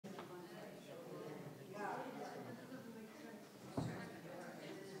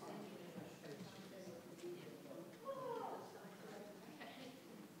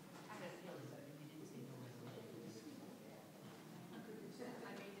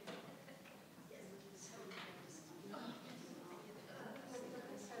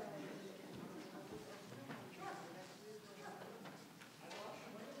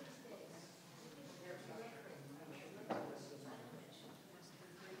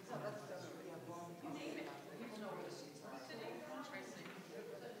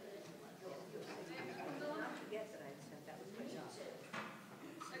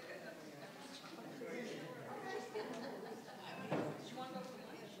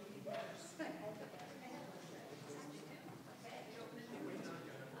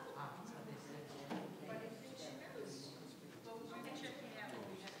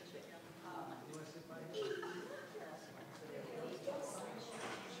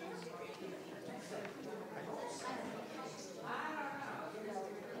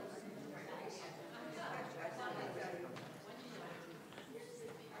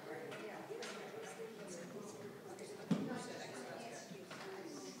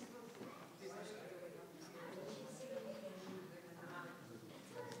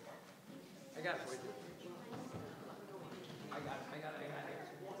got it. I got it.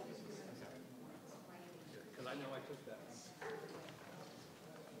 Because I know I took that.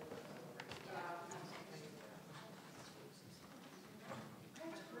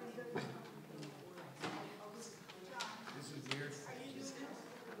 This is weird.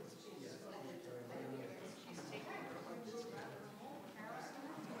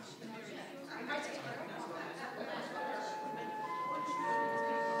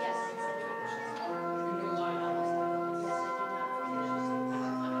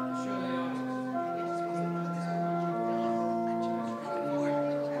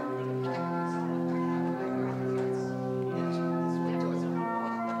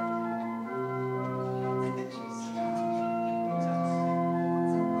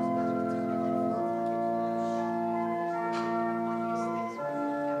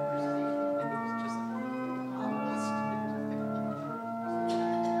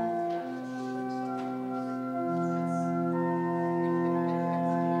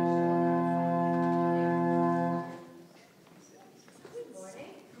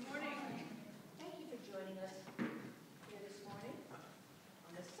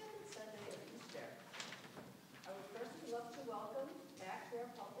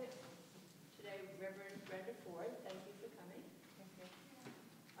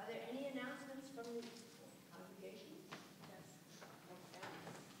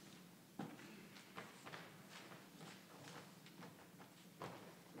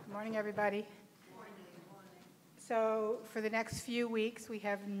 Good morning, everybody. So for the next few weeks, we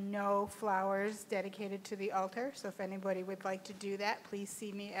have no flowers dedicated to the altar. So if anybody would like to do that, please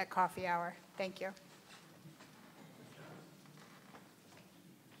see me at coffee hour. Thank you.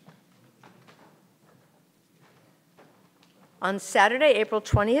 On Saturday, April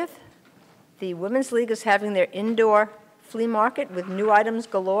 20th, the Women's League is having their indoor flea market with new items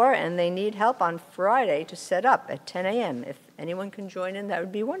galore, and they need help on Friday to set up at 10 a.m. If anyone can join in, that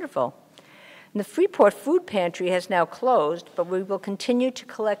would be wonderful. And the Freeport Food Pantry has now closed, but we will continue to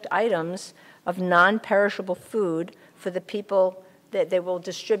collect items of non-perishable food for the people that they will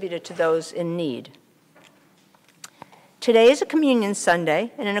distribute it to those in need. Today is a Communion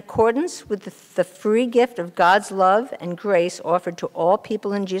Sunday, and in accordance with the free gift of God's love and grace offered to all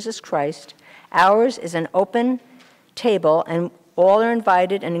people in Jesus Christ, ours is an open table, and all are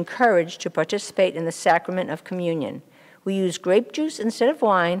invited and encouraged to participate in the sacrament of communion. We use grape juice instead of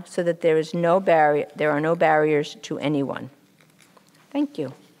wine so that there are no barriers to anyone. Thank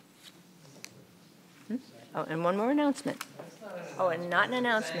you. Oh, and one more announcement. Oh, and not an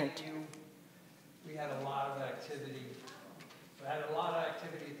announcement. Thank you. We had a lot of activity. We had a lot of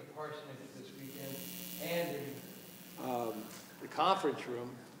activity at the parsonage this weekend, and in the conference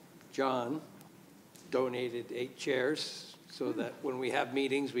room, John donated 8 chairs so that when we have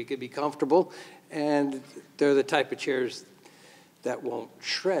meetings, we could be comfortable. And they're the type of chairs that won't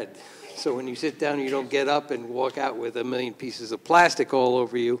shred. So when you sit down, you don't get up and walk out with a million pieces of plastic all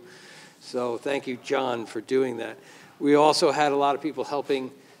over you. So thank you, John, for doing that. We also had a lot of people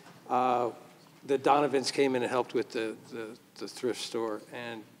helping. The Donovans came in and helped with the thrift store,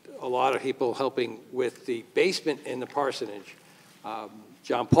 and a lot of people helping with the basement in the parsonage.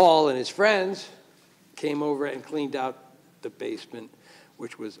 John Paul and his friends came over and cleaned out the basement,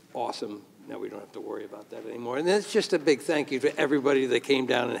 which was awesome. Now we don't have to worry about that anymore. And that's just a big thank you to everybody that came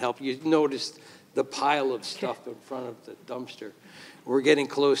down and helped. You noticed the pile of stuff in front of the dumpster. We're getting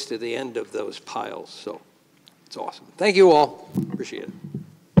close to the end of those piles, so it's awesome. Thank you all. Appreciate it.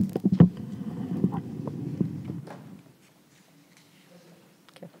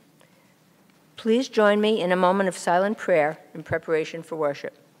 Okay. Please join me in a moment of silent prayer in preparation for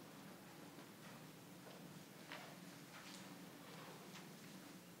worship.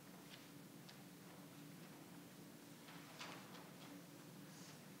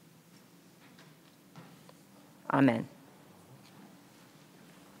 Amen.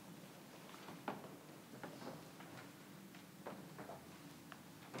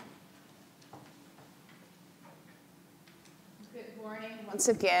 Good morning once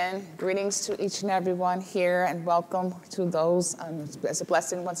again. Greetings to each and every one here, and welcome to those. It's a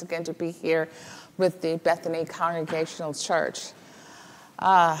blessing once again to be here with the Bethany Congregational Church.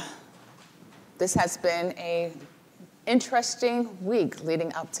 This has been an interesting week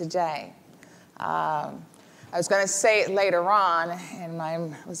leading up to today. I was going to say it later on in my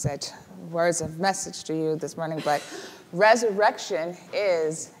words of message to you this morning, but resurrection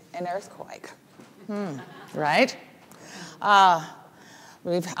is an earthquake, right?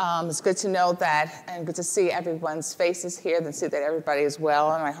 It's good to know that, and good to see everyone's faces here, and see that everybody is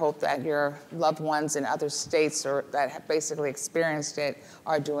well, and I hope that your loved ones in other states or that have basically experienced it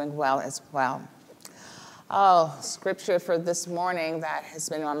are doing well as well. Oh, scripture for this morning that has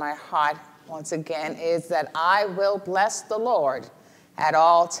been on my heart once again is that I will bless the Lord at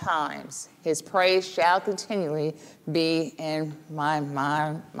all times. His praise shall continually be in my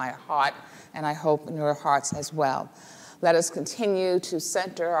mind, my heart, and I hope in your hearts as well. Let us continue to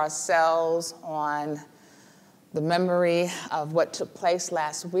center ourselves on the memory of what took place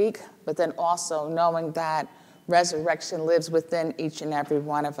last week, but then also knowing that resurrection lives within each and every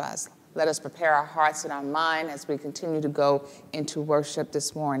one of us. Let us prepare our hearts and our mind as we continue to go into worship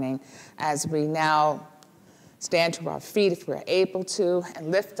this morning, as we now stand to our feet if we're able to,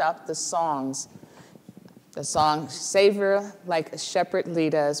 and lift up the songs. The song, Savior Like a Shepherd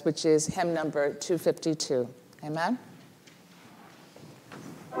Lead Us, which is hymn number 252. Amen?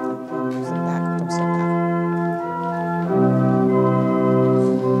 Sit back, sit back.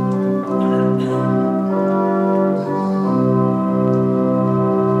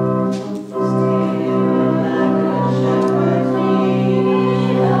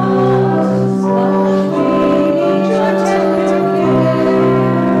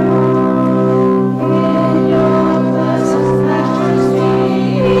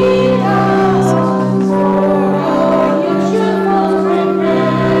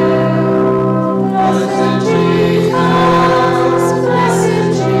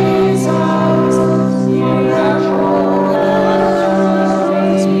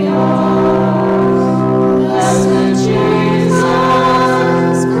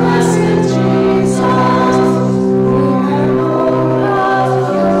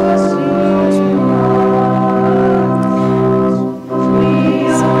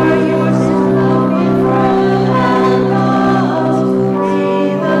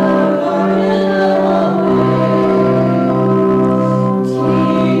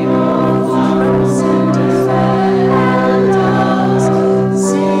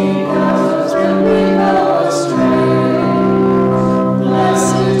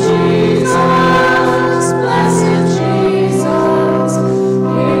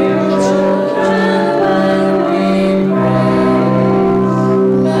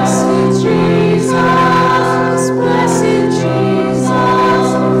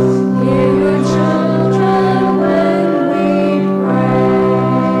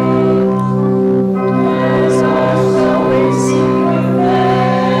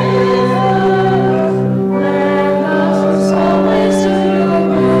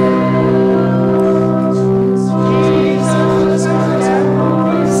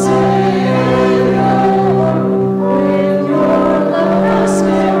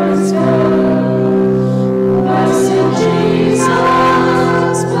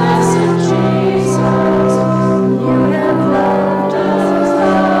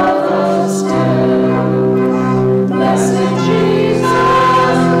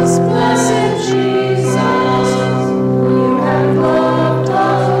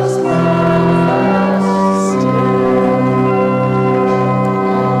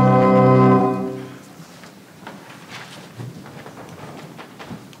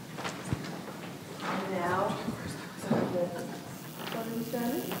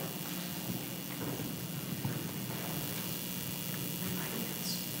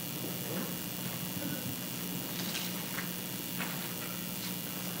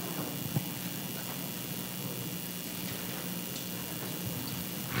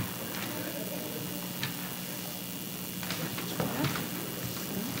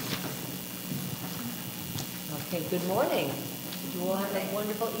 Okay, good morning. Did you all have a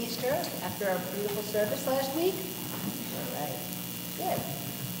wonderful Easter after our beautiful service last week? All right, good.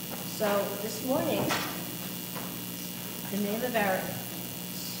 So this morning, the name of our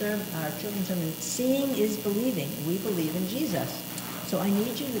children's sermon, Seeing is Believing. We believe in Jesus. So I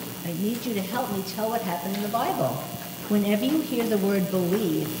need you to help me tell what happened in the Bible. Whenever you hear the word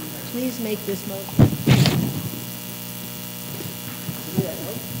believe, please make this motion.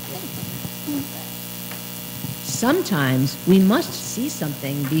 Sometimes we must see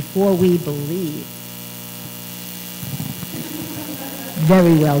something before we believe.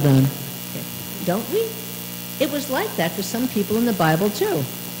 Very well done. Okay. Don't we? It was like that for some people in the Bible too.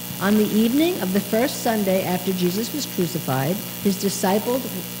 On the evening of the first Sunday after Jesus was crucified, his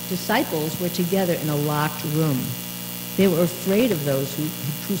disciples were together in a locked room. They were afraid of those who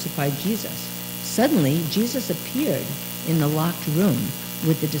had crucified Jesus. Suddenly, Jesus appeared in the locked room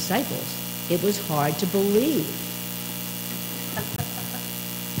with the disciples. It was hard to believe.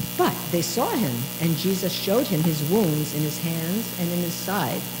 But They saw him, and Jesus showed him his wounds in his hands and in his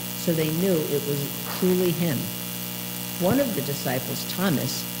side, so they knew it was truly him. One of the disciples,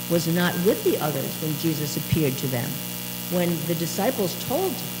 Thomas, was not with the others when Jesus appeared to them. When the disciples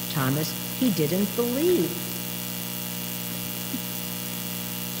told Thomas, he didn't believe.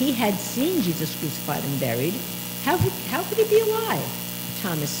 He had seen Jesus crucified and buried. How could he be alive?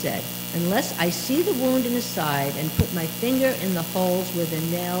 Thomas said, unless I see the wound in his side and put my finger in the holes where the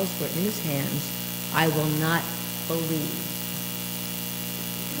nails were in his hands, I will not believe.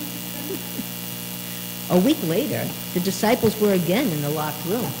 A week later, the disciples were again in the locked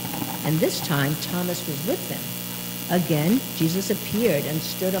room, and this time Thomas was with them. Again, Jesus appeared and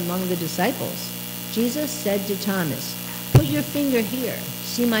stood among the disciples. Jesus said to Thomas, put your finger here,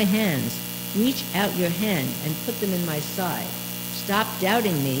 see my hands, reach out your hand and put them in my side. Stop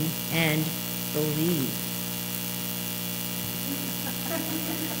doubting me and believe.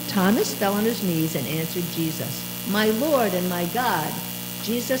 Thomas fell on his knees and answered Jesus, my Lord and my God.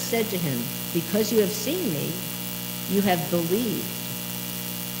 Jesus said to him, because you have seen me, you have believed.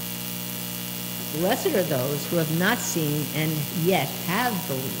 Blessed are those who have not seen and yet have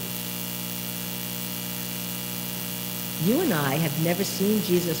believed. You and I have never seen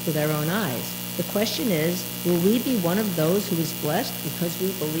Jesus with our own eyes. The question is, will we be one of those who is blessed because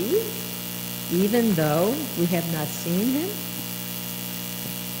we believe, even though we have not seen him?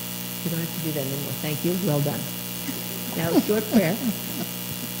 You don't have to do that anymore. Thank you. Well done. Now, a short prayer.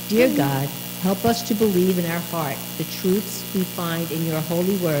 Dear God, help us to believe in our heart the truths we find in your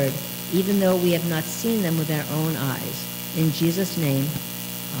holy word, even though we have not seen them with our own eyes. In Jesus' name,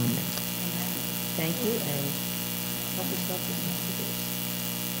 amen. Thank you, and help yourself to some cookies.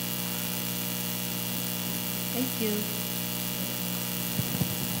 Thank you.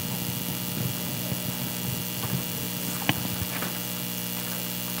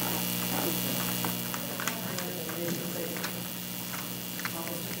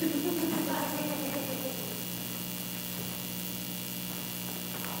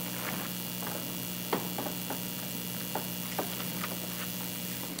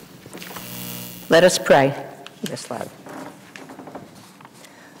 Let us pray. Yes, loud.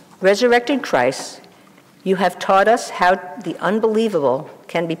 Resurrected Christ, you have taught us how the unbelievable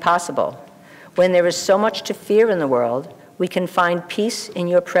can be possible. When there is so much to fear in the world, we can find peace in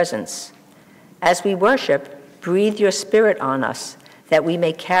your presence. As we worship, breathe your spirit on us, that we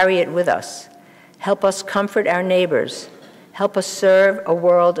may carry it with us. Help us comfort our neighbors. Help us serve a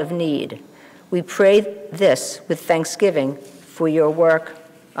world of need. We pray this with thanksgiving for your work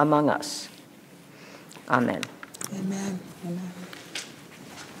among us. Amen. Amen. Amen.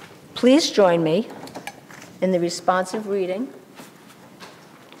 Please join me in the responsive reading.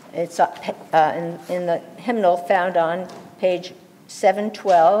 It's in the hymnal found on page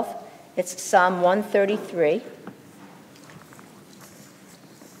 712. It's Psalm 133.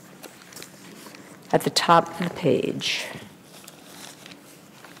 At the top of the page.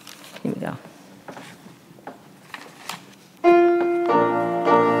 Here we go.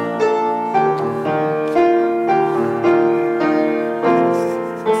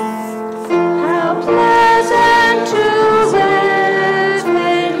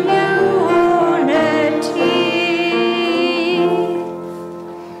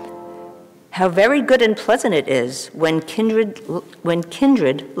 How very good and pleasant it is when kindred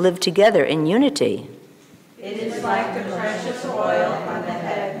live together in unity. It is like the precious oil on the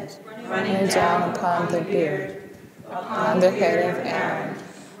head, running down upon the beard, upon the head of Aaron,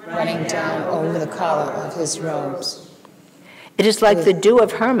 running down over the collar of his robes. It is like the dew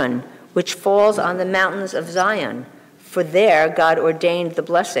of Hermon, which falls on the mountains of Zion, for there God ordained the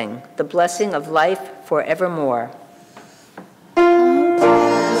blessing of life forevermore.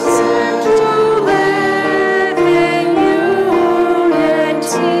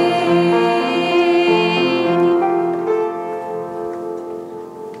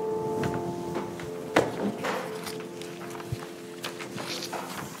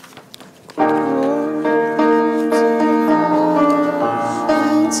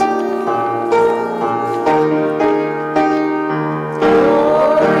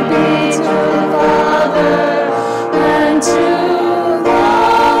 Glory be to the Father,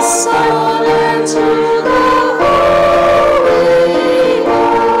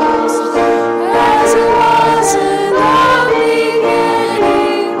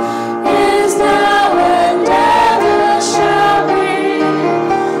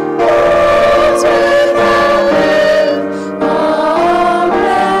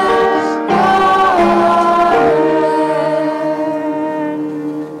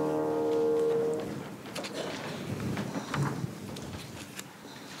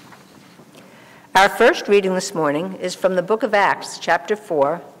 Our first reading this morning is from the book of Acts, chapter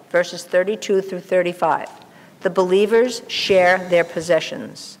 4, verses 32 through 35. The believers share their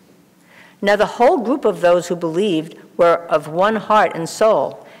possessions. Now the whole group of those who believed were of one heart and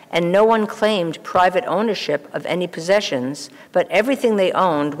soul, and no one claimed private ownership of any possessions, but everything they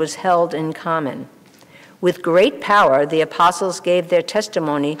owned was held in common. With great power, the apostles gave their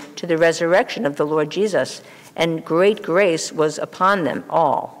testimony to the resurrection of the Lord Jesus, and great grace was upon them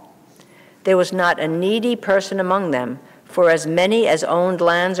all. There was not a needy person among them, for as many as owned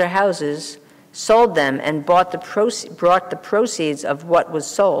lands or houses sold them and brought the proceeds of what was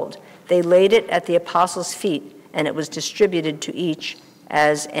sold. They laid it at the apostles' feet, and it was distributed to each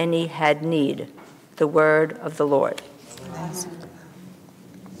as any had need. The word of the Lord.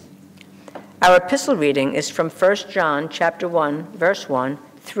 Our epistle reading is from 1 John chapter 1, verse 1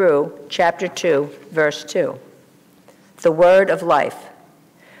 through chapter 2, verse 2. The word of life.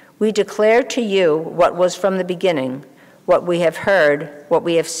 We declare to you what was from the beginning, what we have heard, what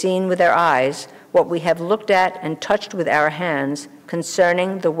we have seen with our eyes, what we have looked at and touched with our hands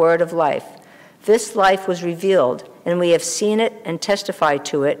concerning the word of life. This life was revealed, and we have seen it and testified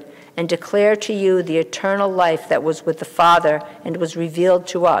to it, and declare to you the eternal life that was with the Father and was revealed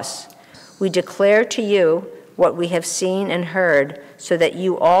to us. We declare to you what we have seen and heard, so that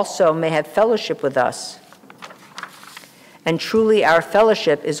you also may have fellowship with us. And truly our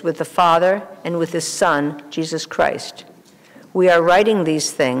fellowship is with the Father and with his Son, Jesus Christ. We are writing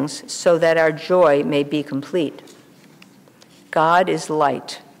these things so that our joy may be complete. God is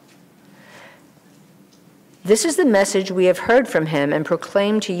light. This is the message we have heard from him and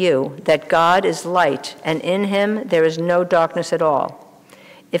proclaim to you, that God is light, and in him there is no darkness at all.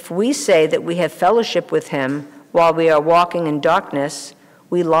 If we say that we have fellowship with him while we are walking in darkness,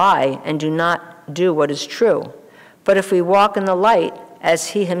 we lie and do not do what is true. But if we walk in the light, as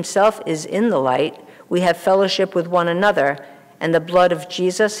he himself is in the light, we have fellowship with one another, and the blood of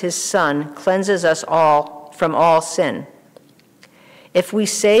Jesus, his Son, cleanses us all from all sin. If we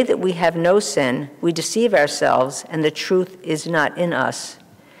say that we have no sin, we deceive ourselves, and the truth is not in us.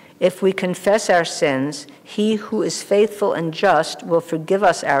 If we confess our sins, he who is faithful and just will forgive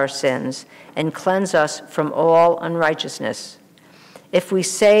us our sins and cleanse us from all unrighteousness. If we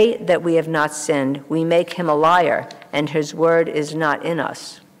say that we have not sinned, we make him a liar, and his word is not in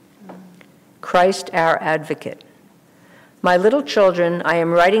us. Christ our advocate. My little children, I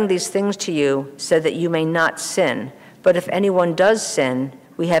am writing these things to you so that you may not sin. But if anyone does sin,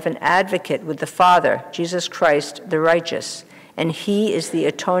 we have an advocate with the Father, Jesus Christ the righteous, and he is the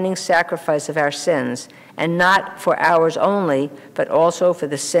atoning sacrifice of our sins, and not for ours only, but also for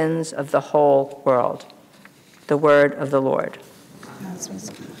the sins of the whole world. The word of the Lord.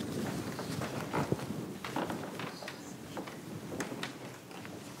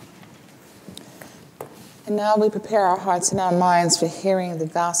 And now we prepare our hearts and our minds for hearing the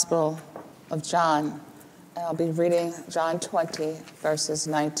Gospel of John. And I'll be reading John 20, verses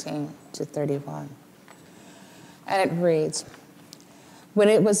 19 to 31. And it reads, When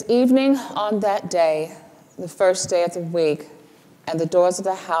it was evening on that day, the first day of the week, and the doors of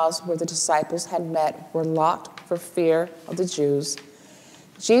the house where the disciples had met were locked for fear of the Jews,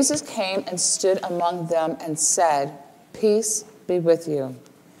 Jesus came and stood among them and said, Peace be with you.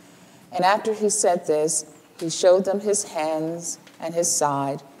 And after he said this, he showed them his hands and his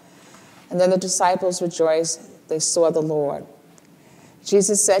side. And then the disciples rejoiced. They saw the Lord.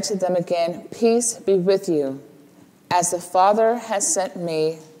 Jesus said to them again, Peace be with you. As the Father has sent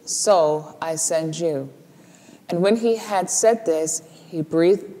me, so I send you. And when he had said this, he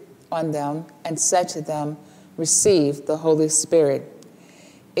breathed on them and said to them, Receive the Holy Spirit.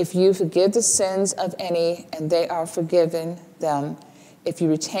 If you forgive the sins of any, and they are forgiven them. If you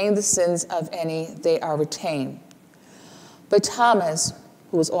retain the sins of any, they are retained. But Thomas,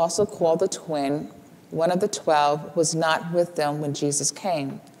 who was also called the twin, one of the 12, was not with them when Jesus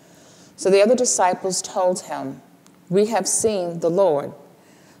came. So the other disciples told him, We have seen the Lord.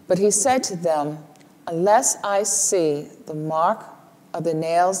 But he said to them, Unless I see the mark of the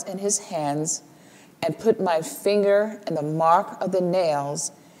nails in his hands, and put my finger in the mark of the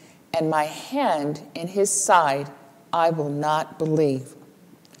nails, and my hand in his side, I will not believe.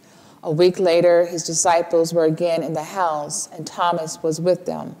 A week later, his disciples were again in the house, and Thomas was with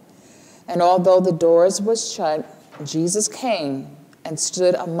them. And although the doors were shut, Jesus came and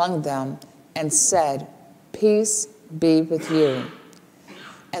stood among them and said, Peace be with you.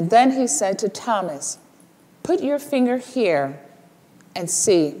 And then he said to Thomas, Put your finger here and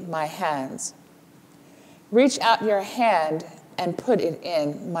see my hands. Reach out your hand and put it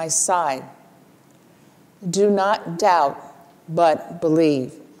in my side. Do not doubt, but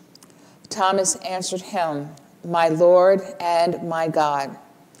believe. Thomas answered him, "My Lord and my God."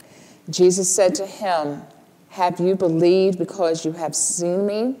 Jesus said to him, "Have you believed because you have seen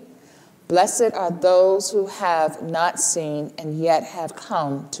me? Blessed are those who have not seen and yet have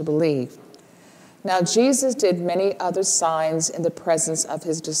come to believe." Now Jesus did many other signs in the presence of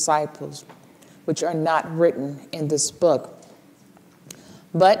his disciples, which are not written in this book.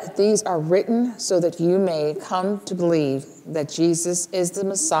 But these are written so that you may come to believe that Jesus is the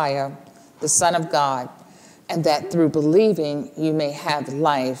Messiah, the Son of God, and that through believing you may have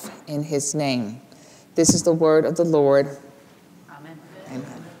life in his name. This is the word of the Lord. Amen. Amen.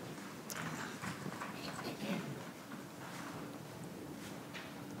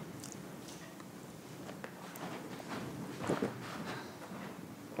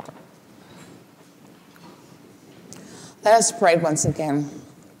 Let us pray once again.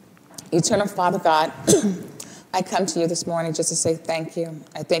 Eternal Father God, I come to you this morning just to say thank you.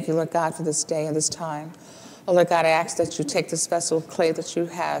 I thank you, Lord God, for this day and this time. Oh, Lord God, I ask that you take this vessel of clay that you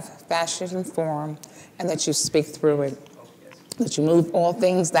have fashioned and formed, and that you speak through it. That you move all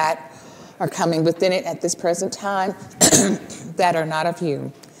things that are coming within it at this present time that are not of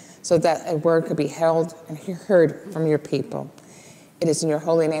you, so that a word could be held and heard from your people. It is in your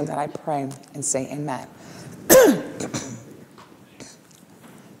holy name that I pray and say amen.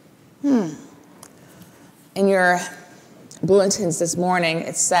 In your bulletins this morning,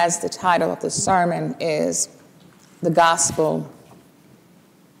 it says the title of the sermon is The Gospel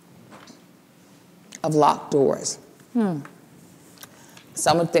of Locked Doors.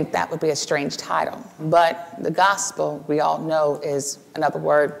 Some would think that would be a strange title, but the gospel, we all know, is another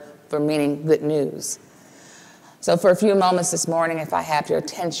word for meaning good news. So for a few moments this morning, if I have your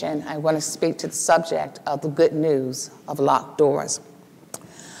attention, I want to speak to the subject of the good news of locked doors.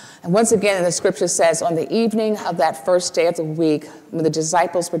 And once again, the scripture says, on the evening of that first day of the week, when the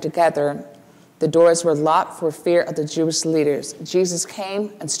disciples were together, the doors were locked for fear of the Jewish leaders. Jesus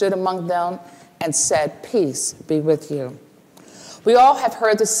came and stood among them and said, "Peace be with you." We all have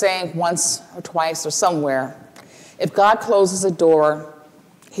heard the saying once or twice or somewhere, if God closes a door,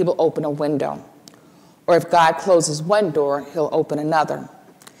 he will open a window. Or if God closes one door, he'll open another.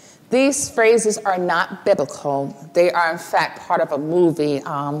 These phrases are not biblical. They are, in fact, part of a movie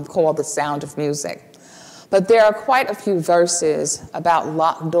called The Sound of Music. But there are quite a few verses about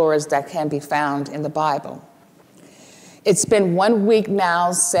locked doors that can be found in the Bible. It's been 1 week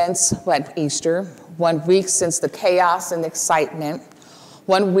now since, Easter, 1 week since the chaos and excitement,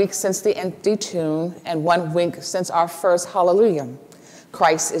 1 week since the empty tomb, and 1 week since our first hallelujah.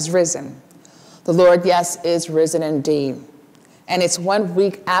 Christ is risen. The Lord, yes, is risen indeed. And it's 1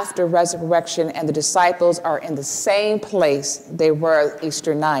 week after resurrection, and the disciples are in the same place they were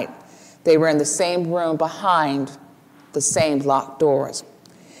Easter night. They were in the same room behind the same locked doors.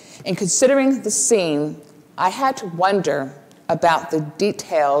 In considering the scene, I had to wonder about the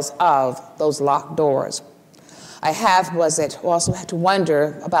details of those locked doors. I also had to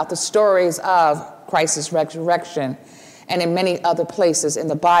wonder about the stories of Christ's resurrection, and in many other places in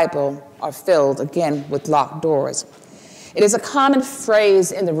the Bible are filled again with locked doors. It is a common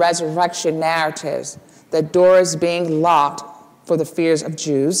phrase in the resurrection narratives, the doors being locked for the fears of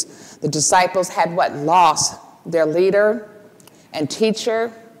Jews. The disciples had lost their leader and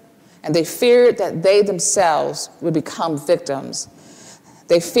teacher, and they feared that they themselves would become victims.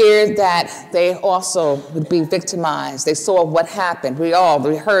 They feared that they also would be victimized. They saw what happened. We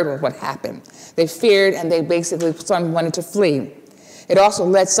heard of what happened. They feared, and they basically, some wanted to flee. It also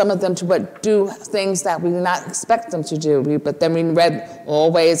led some of them to do things that we did not expect them to do. But then we read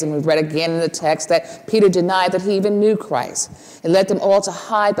always, and we read again in the text, that Peter denied that he even knew Christ. It led them all to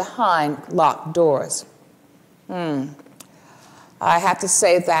hide behind locked doors. I have to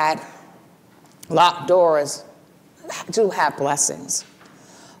say that locked doors do have blessings.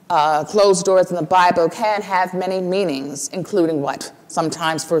 Closed doors in the Bible can have many meanings, including what?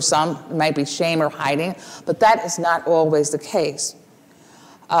 Sometimes for some, it might be shame or hiding, but that is not always the case.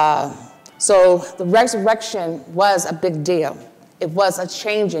 So the resurrection was a big deal. It was a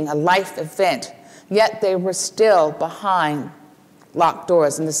changing, a life event, yet they were still behind locked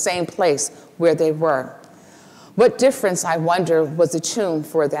doors in the same place where they were. What difference, I wonder, was the tomb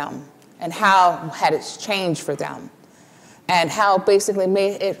for them, and how had it changed for them? And how basically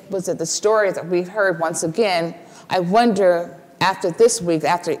was it the story that we've heard once again? I wonder, after this week,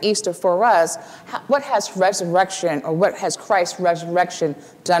 after Easter for us, what has resurrection, or what has Christ's resurrection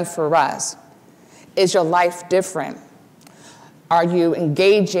done for us? Is your life different? Are you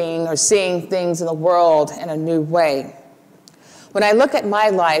engaging or seeing things in the world in a new way? When I look at my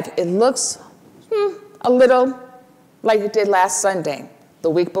life, it looks a little like it did last Sunday. the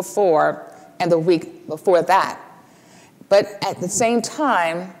week before, and the week before that. But at the same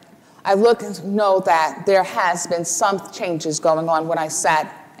time, I look and know that there has been some changes going on when I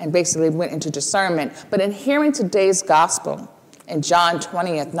sat and basically went into discernment. But in hearing today's gospel in John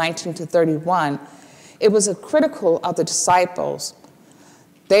 20th, 19 to 31, it was critical of the disciples.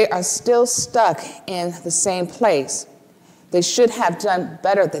 They are still stuck in the same place. They should have done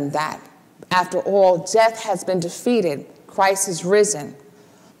better than that. After all, death has been defeated. Christ is risen.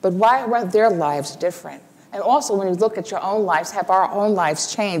 But why were their lives different? And also, when you look at your own lives, have our own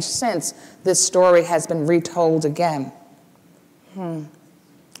lives changed since this story has been retold again?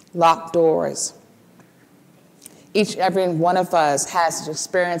 Locked doors. Each and every one of us has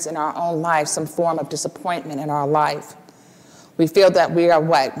experienced in our own life some form of disappointment in our life. We feel that we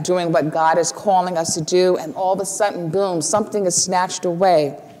are doing what God is calling us to do, and all of a sudden, boom, something is snatched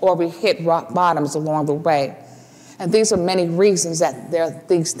away, or we hit rock bottoms along the way. And these are many reasons that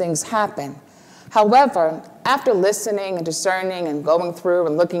these things happen. However, after listening and discerning and going through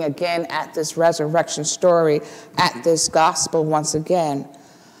and looking again at this resurrection story, at this gospel once again,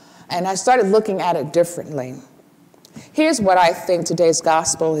 and I started looking at it differently. Here's what I think today's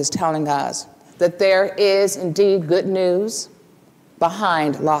gospel is telling us, that there is indeed good news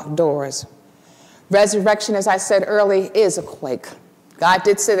behind locked doors. Resurrection, as I said earlier, is a quake. God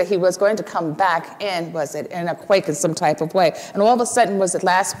did say that he was going to come back in, in a quake in some type of way. And all of a sudden,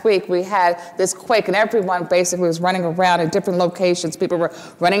 last week, we had this quake, and everyone basically was running around in different locations. People were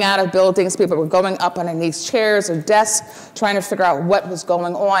running out of buildings. People were going up underneath chairs or desks, trying to figure out what was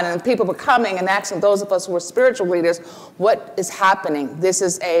going on. And people were coming and asking those of us who were spiritual leaders, what is happening? This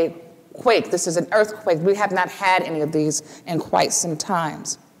is a quake. This is an earthquake. We have not had any of these in quite some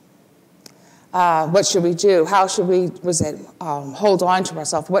times. What should we do? How should we, hold on to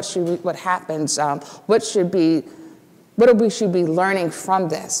ourselves? What happens? What should we be learning from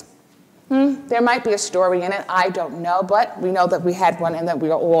this? There might be a story in it. I don't know, but we know that we had one and that we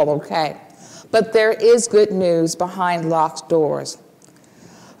are all okay. But there is good news behind locked doors.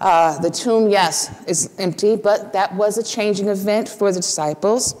 The tomb, yes, is empty, but that was a changing event for the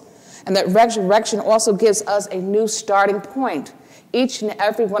disciples. And that resurrection also gives us a new starting point. Each and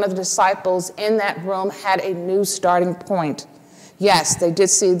every one of the disciples in that room had a new starting point. Yes, they did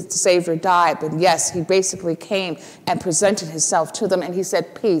see the Savior die, but yes, he basically came and presented himself to them, and he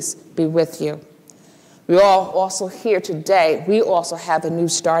said, peace be with you. We all also here today, we also have a new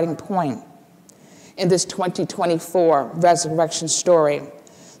starting point in this 2024 resurrection story.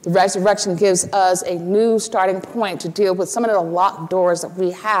 The resurrection gives us a new starting point to deal with some of the locked doors that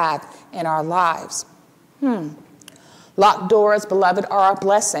we have in our lives. Locked doors, beloved, are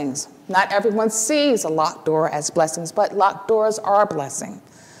blessings. Not everyone sees a locked door as blessings, but locked doors are a blessing.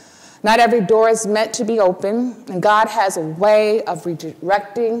 Not every door is meant to be open, and God has a way of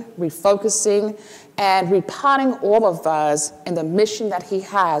redirecting, refocusing, and repotting all of us in the mission that he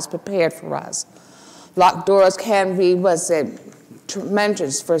has prepared for us. Locked doors can be,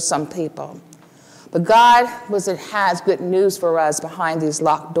 tremendous for some people. But God has good news for us behind these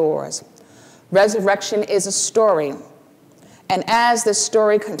locked doors. Resurrection is a story. And as this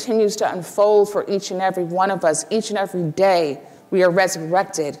story continues to unfold for each and every one of us, each and every day, we are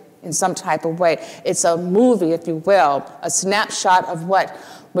resurrected in some type of way. It's a movie, if you will, a snapshot of what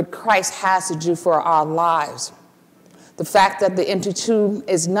Christ has to do for our lives. The fact that the empty tomb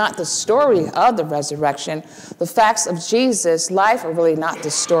is not the story of the resurrection. The facts of Jesus' life are really not the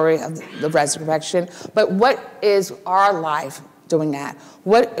story of the resurrection. But what is our life doing that?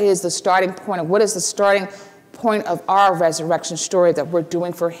 What is the starting point? What is the starting point of our resurrection story that we're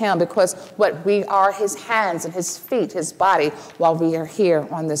doing for him? Because we are his hands and his feet, his body, while we are here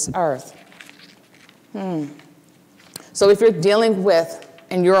on this earth. So if you're dealing with,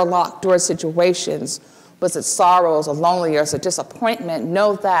 in your locked door situations, was it sorrows or loneliness or disappointment,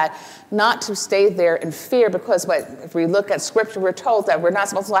 know that not to stay there in fear, because if we look at scripture, we're told that we're not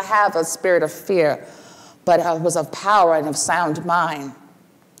supposed to have a spirit of fear, but it was of power and of sound mind.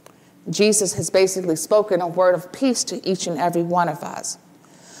 Jesus has basically spoken a word of peace to each and every one of us.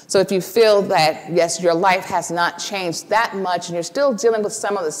 So if you feel that, yes, your life has not changed that much and you're still dealing with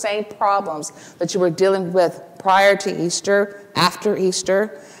some of the same problems that you were dealing with prior to Easter, after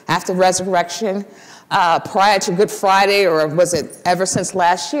resurrection, prior to Good Friday, or was it ever since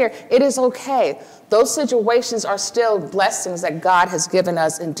last year, it is okay. Those situations are still blessings that God has given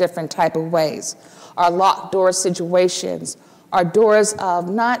us in different type of ways. Our locked door situations are doors of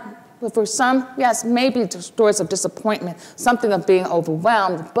for some, yes, maybe doors of disappointment, something of being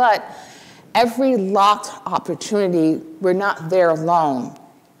overwhelmed, but every locked opportunity, we're not there alone.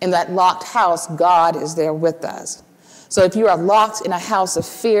 In that locked house, God is there with us. So if you are locked in a house of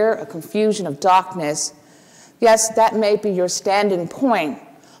fear, a confusion of darkness, yes, that may be your standing point,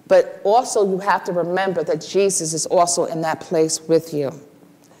 but also you have to remember that Jesus is also in that place with you.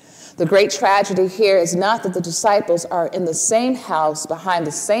 The great tragedy here is not that the disciples are in the same house behind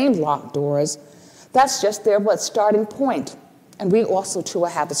the same locked doors. That's just their starting point. And we also, too,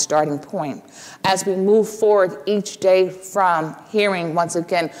 have a starting point as we move forward each day from hearing, once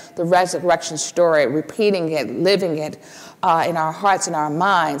again, the resurrection story, repeating it, living it in our hearts and our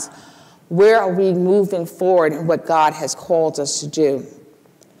minds. Where are we moving forward in what God has called us to do?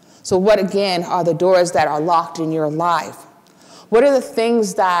 So what, again, are the doors that are locked in your life? What are the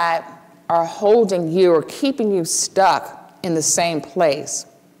things that are holding you or keeping you stuck in the same place?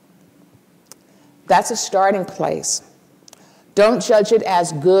 That's a starting place. Don't judge it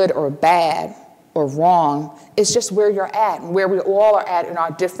as good or bad or wrong. It's just where you're at and where we all are at in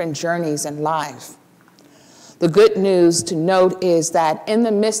our different journeys in life. The good news to note is that in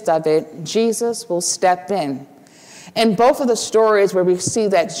the midst of it, Jesus will step in. In both of the stories where we see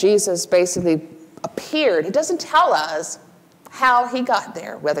that Jesus basically appeared, it doesn't tell us how he got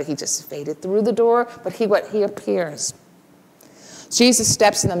there, whether he just faded through the door, but he appears. Jesus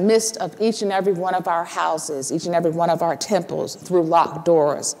steps in the midst of each and every one of our houses, each and every one of our temples through locked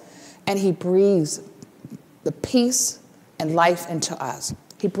doors, and he breathes the peace and life into us.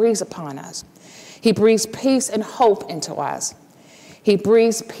 He breathes upon us. He breathes peace and hope into us. He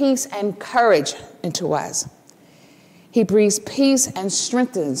breathes peace and courage into us. He breathes peace and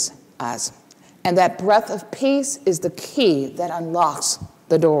strengthens us. And that breath of peace is the key that unlocks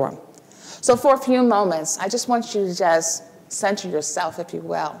the door. So for a few moments, I just want you to just center yourself, if you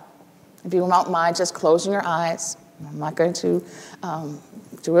will. If you don't mind just closing your eyes. I'm not going to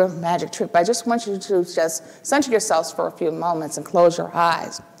do a magic trick, but I just want you to just center yourselves for a few moments and close your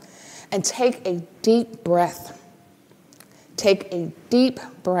eyes. And take a deep breath. Take a deep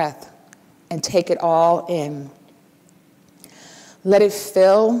breath and take it all in. Let it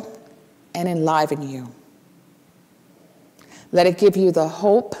fill and enliven you. Let it give you the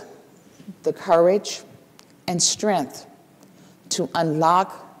hope, the courage, and strength to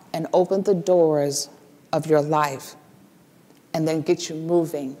unlock and open the doors of your life and then get you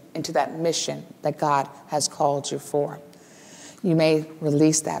moving into that mission that God has called you for. You may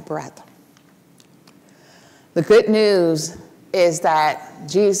release that breath. The good news is that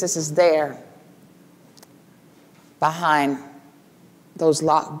Jesus is there behind those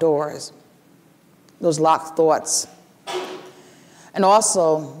locked doors, those locked thoughts. And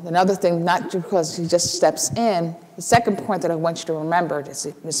also, another thing, not because he just steps in, the second point that I want you to remember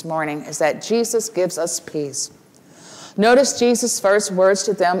this morning is that Jesus gives us peace. Notice Jesus' first words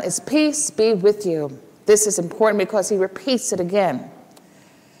to them is, "Peace be with you." This is important because he repeats it again.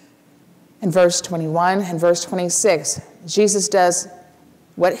 In verse 21 and verse 26, Jesus does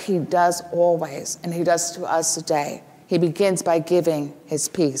what he does always, and he does to us today. He begins by giving his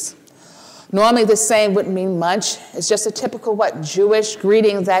peace. Normally, this saying wouldn't mean much. It's just a typical, Jewish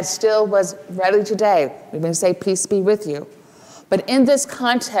greeting that still was ready today. We may say, "Peace be with you." But in this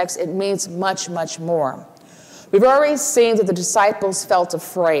context, it means much, much more. We've already seen that the disciples felt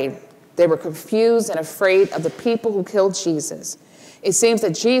afraid. They were confused and afraid of the people who killed Jesus. It seems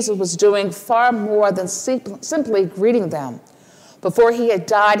that Jesus was doing far more than simply greeting them. Before he had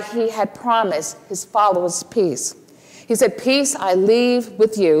died, he had promised his followers peace. He said, "Peace I leave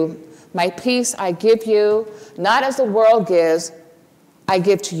with you. My peace I give you. Not as the world gives, I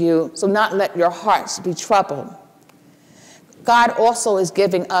give to you. So not let your hearts be troubled." God also is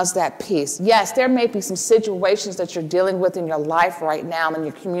giving us that peace. Yes, there may be some situations that you're dealing with in your life right now, in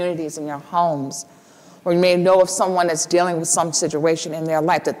your communities, in your homes. Or you may know of someone that's dealing with some situation in their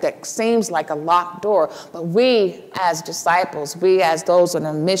life that seems like a locked door. But we as disciples, we as those on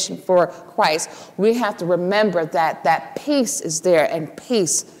a mission for Christ, we have to remember that that peace is there and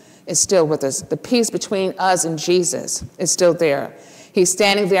peace is still with us. The peace between us and Jesus is still there. He's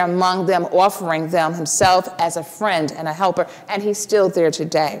standing there among them, offering them himself as a friend and a helper, and he's still there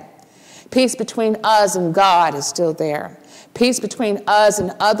today. Peace between us and God is still there. Peace between us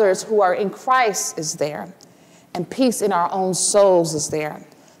and others who are in Christ is there. And peace in our own souls is there.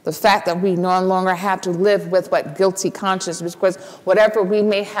 The fact that we no longer have to live with guilty conscience, because whatever we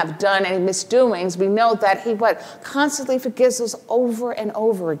may have done and misdoings, we know that he constantly forgives us over and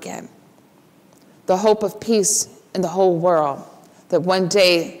over again. The hope of peace in the whole world, that one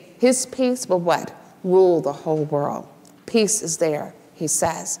day his peace will rule the whole world. Peace is there, he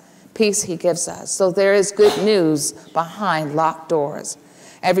says. Peace he gives us. So there is good news behind locked doors.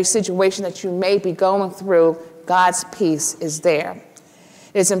 Every situation that you may be going through, God's peace is there.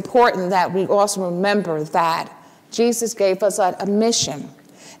 It's important that we also remember that Jesus gave us a mission.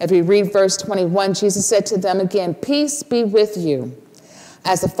 If we read verse 21, Jesus said to them again, "Peace be with you.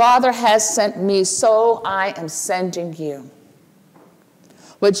 As the Father has sent me, so I am sending you."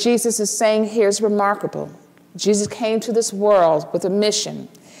 What Jesus is saying here is remarkable. Jesus came to this world with a mission.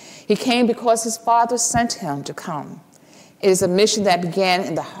 He came because his Father sent him to come. It is a mission that began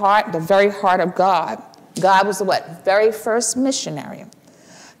in the heart, the very heart of God. God was the what? Very first missionary.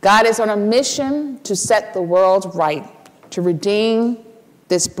 God is on a mission to set the world right, to redeem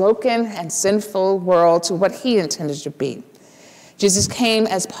this broken and sinful world to what he intended to be. Jesus came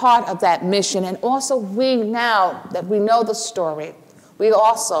as part of that mission, and also we, now that we know the story, we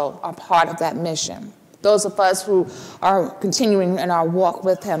also are part of that mission. Those of us who are continuing in our walk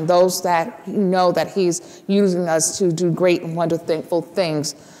with him, those that know that he's using us to do great and wonderful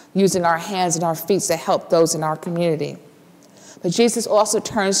things, using our hands and our feet to help those in our community. But Jesus also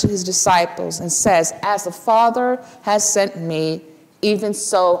turns to his disciples and says, "As the Father has sent me, even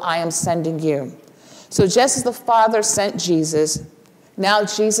so I am sending you." So just as the Father sent Jesus, now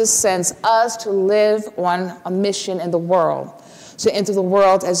Jesus sends us to live on a mission in the world, to enter the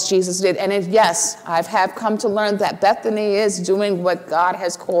world as Jesus did. And yes, I have come to learn that Bethany is doing what God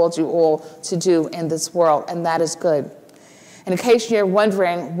has called you all to do in this world, and that is good. And in case you're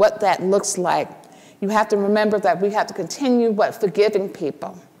wondering what that looks like, you have to remember that we have to continue forgiving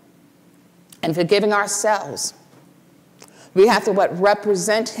people and forgiving ourselves. We have to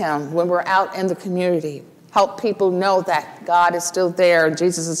represent him when we're out in the community. Help people know that God is still there,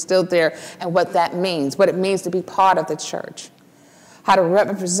 Jesus is still there, and what that means, what it means to be part of the church. How to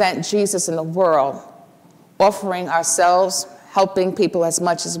represent Jesus in the world, offering ourselves, helping people as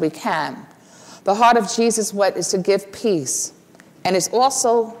much as we can. The heart of Jesus is to give peace, and it's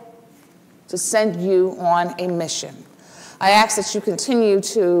also to send you on a mission. I ask that you continue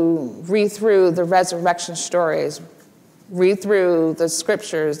to read through the resurrection stories, read through the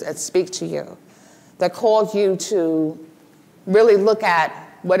scriptures that speak to you, that call you to really look at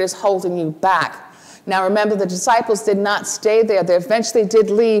what is holding you back. Now remember, the disciples did not stay there. They eventually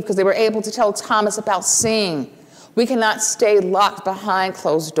did leave because they were able to tell Thomas about seeing. We cannot stay locked behind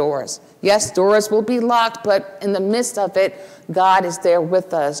closed doors. Yes, doors will be locked, but in the midst of it, God is there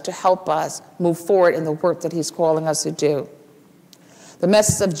with us to help us move forward in the work that he's calling us to do. The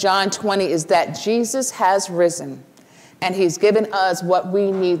message of John 20 is that Jesus has risen, and he's given us what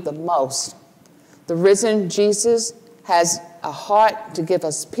we need the most. The risen Jesus has a heart to give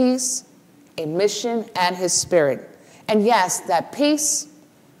us peace, a mission, and his spirit. And yes, that peace,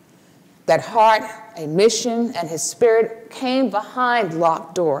 that heart, a mission, and his spirit came behind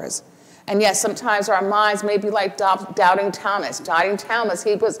locked doors. And yes, sometimes our minds may be like doubting Thomas. Doubting Thomas,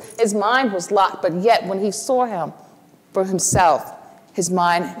 his mind was locked, but yet when he saw him for himself, his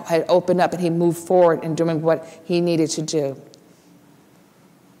mind had opened up and he moved forward in doing what he needed to do.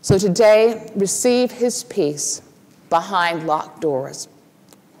 So today, receive his peace behind locked doors.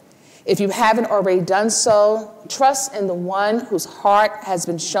 If you haven't already done so, trust in the one whose heart has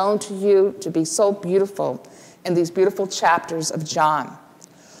been shown to you to be so beautiful in these beautiful chapters of John.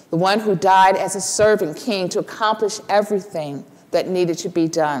 The one who died as a servant king to accomplish everything that needed to be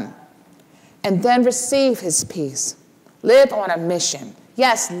done. And then receive his peace. Live on a mission.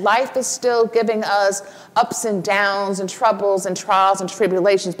 Yes, life is still giving us ups and downs and troubles and trials and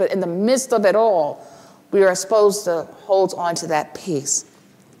tribulations, but in the midst of it all, we are supposed to hold on to that peace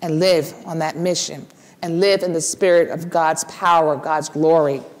and live on that mission and live in the spirit of God's power, God's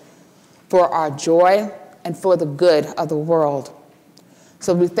glory, for our joy and for the good of the world.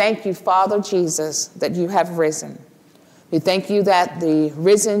 So we thank you, Father Jesus, that you have risen. We thank you that the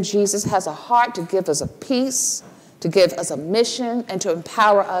risen Jesus has a heart to give us a peace, to give us a mission, and to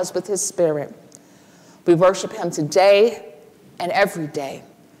empower us with his spirit. We worship him today and every day.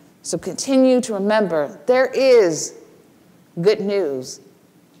 So continue to remember there is good news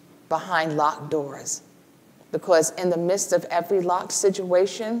behind locked doors. Because in the midst of every locked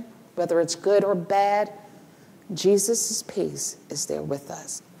situation, whether it's good or bad, Jesus' peace is there with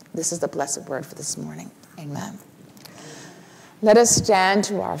us. This is the blessed word for this morning. Amen. Let us stand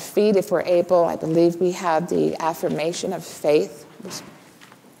to our feet if we're able. I believe we have the affirmation of faith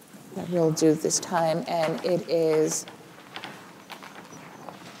that we'll do this time, and it is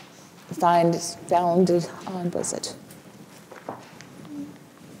founded on, was it?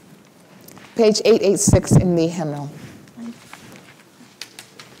 Page 886 in the hymnal.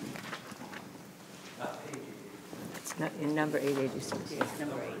 It's not in number 886. It's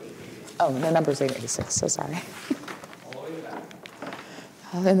number 886. Oh, the number is 886, so sorry.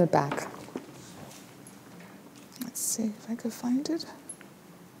 All in the back. Let's see if I can find it.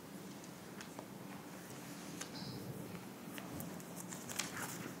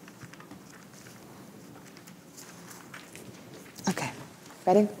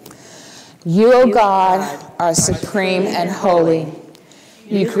 Ready? You, O God, are supreme and holy.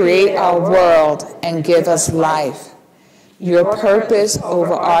 You create our world and give us life. Your purpose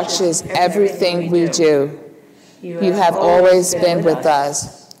overarches everything we do. You have always been with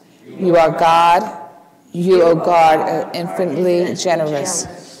us. You are God. You, O God, are infinitely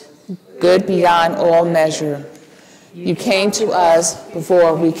generous, good beyond all measure. You came to us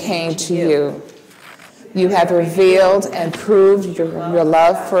before we came to you. You have revealed and proved your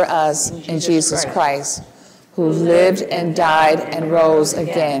love for us in Jesus Christ, who lived and died and rose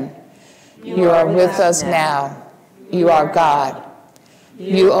again. You are with us now. You are God.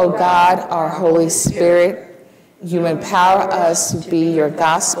 You, O God, are Holy Spirit. You empower us to be your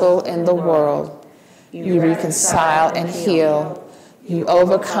gospel in the world. You reconcile and heal. You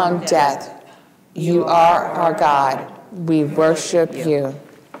overcome death. You are our God. We worship you.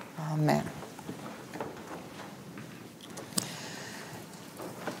 Amen.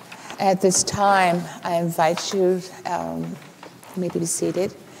 At this time, I invite you maybe be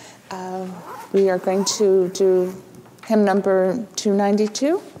seated. We are going to do hymn number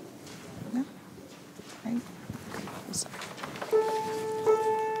 292. No? Right.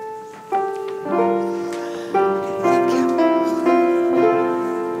 Thank you.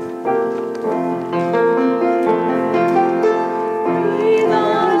 Breathe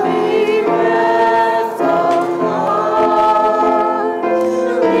on me, breath of God.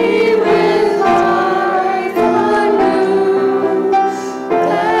 Breathe with life anew,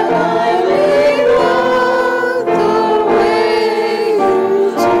 that I may walk the way you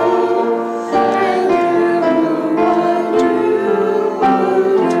do, and do what you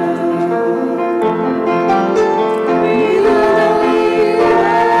would do. Breathe on me,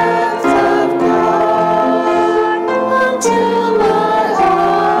 breath of God, until my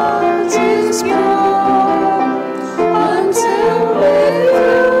heart is pure, until with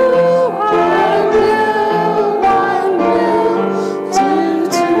you I will do and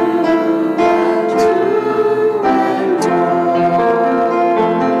do and do.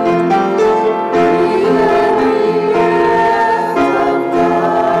 Breathe on me, breath of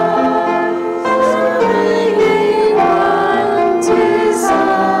God, bringing one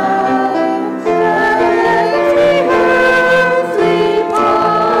desire, that every earthly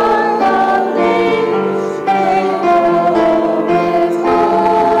part of me may glow with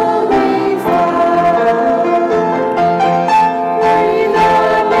holy fire. Breathe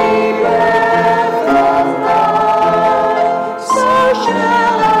on me, breath of God, so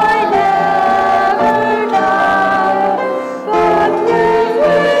shall I never die, but live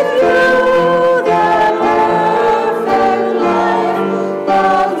with you the perfect life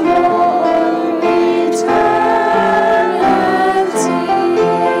of your eternity.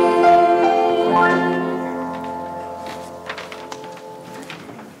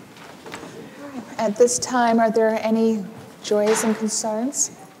 At this time, are there any joys and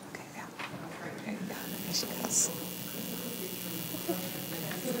concerns? Okay, yeah. There you go. There she goes.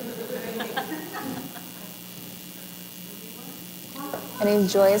 Any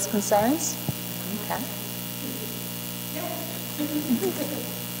joyous concerns? Okay.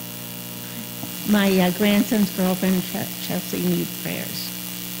 My grandson's girlfriend, Chelsea, need prayers.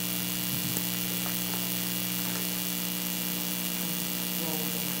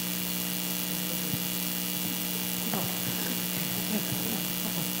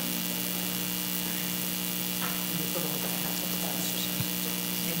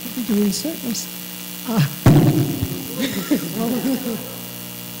 Doing service.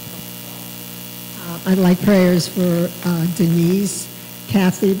 I'd like prayers for Denise,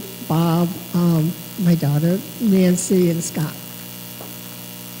 Kathy, Bob, my daughter, Nancy, and Scott.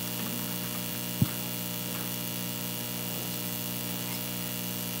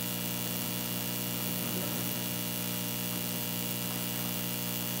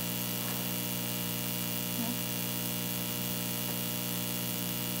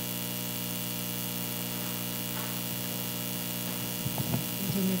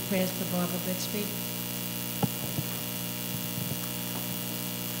 Continue prayers for Barbara Goodspeed.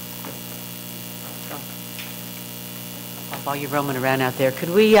 While you're roaming around out there, could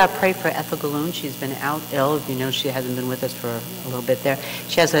we pray for Ethel Galoon? She's been out ill. You know, she hasn't been with us for a little bit there.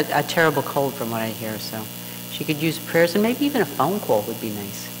 She has a terrible cold from what I hear, so she could use prayers, and maybe even a phone call would be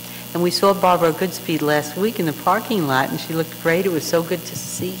nice. And we saw Barbara Goodspeed last week in the parking lot, and she looked great. It was so good to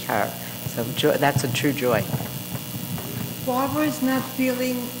see her. So that's a true joy. Barbara is not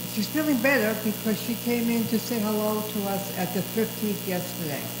feeling, she's feeling better because she came in to say hello to us at the 15th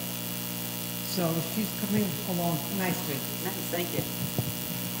yesterday. So she's coming along nicely. Nice, thank you.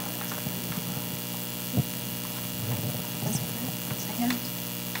 That's a hand.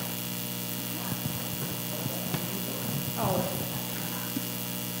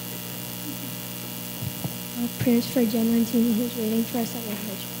 Prayers for Jen Lentini, who's waiting for us at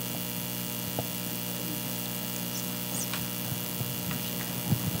Richmond.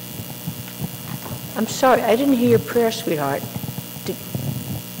 I'm sorry, I didn't hear your prayer, sweetheart.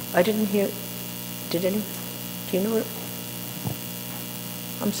 I didn't hear, did any, do you know what?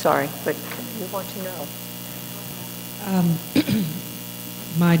 I'm sorry, but we want to know.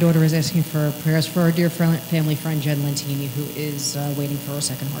 My daughter is asking for prayers for our dear family friend Jen Lentini, who is waiting for a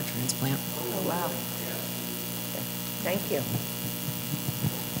second heart transplant. Oh, wow. Thank you.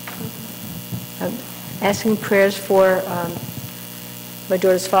 I'm asking prayers for my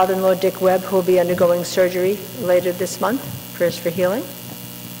daughter's father-in-law, Dick Webb, who will be undergoing surgery later this month. Prayers for healing.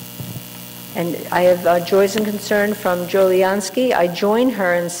 And I have joys and concern from Joliansky. I join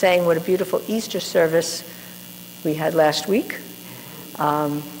her in saying what a beautiful Easter service we had last week.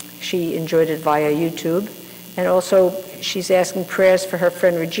 She enjoyed it via YouTube. And also, she's asking prayers for her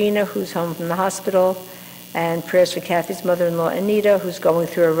friend Regina, who's home from the hospital, and prayers for Kathy's mother-in-law, Anita, who's going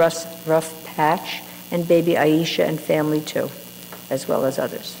through a rough patch, and baby Aisha and family too, as well as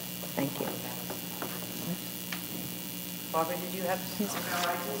others. Thank you. Barbara, did you have something? No,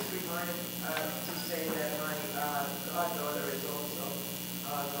 I just wanted to say that my goddaughter is also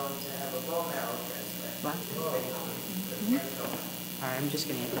going to have a bone marrow transplant. All right, I'm just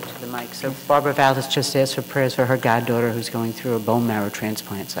going to get to the mic. So Barbara Valdez just asked for prayers for her goddaughter who's going through a bone marrow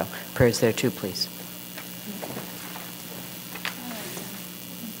transplant. So prayers there too, please.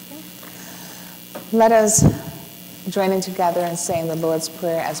 Let us join in together in saying the Lord's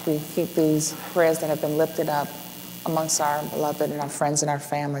Prayer as we keep these prayers that have been lifted up amongst our beloved and our friends and our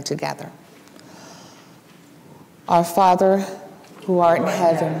family together. Our Father, who art in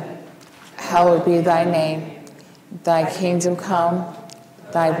heaven, hallowed be thy name. Thy kingdom come,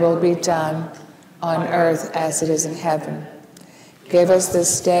 thy will be done, on earth as it is in heaven. Give us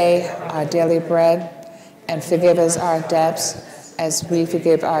this day our daily bread, and forgive us our debts as we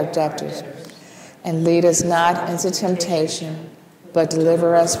forgive our debtors. And lead us not into temptation, but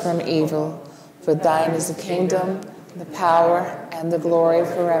deliver us from evil. For thine is the kingdom, the power, and the glory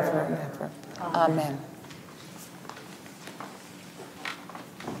forever and ever. Amen.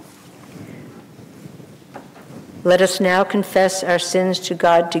 Let us now confess our sins to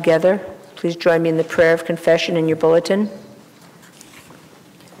God together. Please join me in the prayer of confession in your bulletin.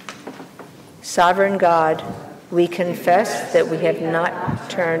 Sovereign God, we confess that we have not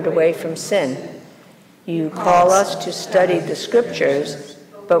turned away from sin. You call us to study the Scriptures,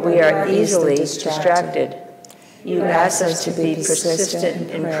 but we are easily distracted. You ask us to be persistent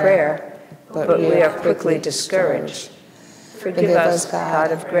in prayer, but we are quickly discouraged. Forgive us,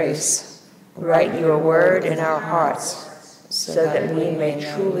 God of grace. Write your word in our hearts, so that we may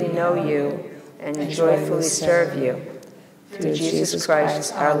truly know you and joyfully serve you. Through Jesus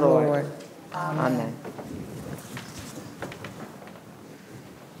Christ our Lord. Amen.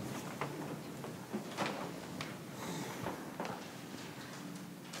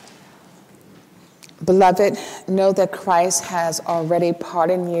 Beloved, know that Christ has already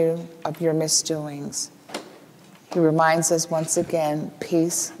pardoned you of your misdoings. He reminds us once again,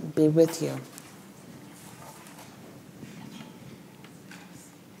 peace be with you.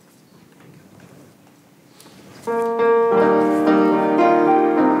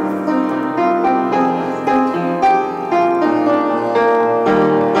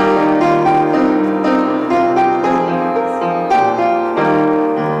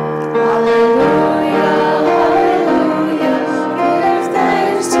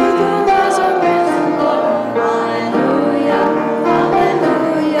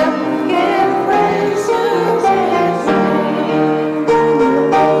 Give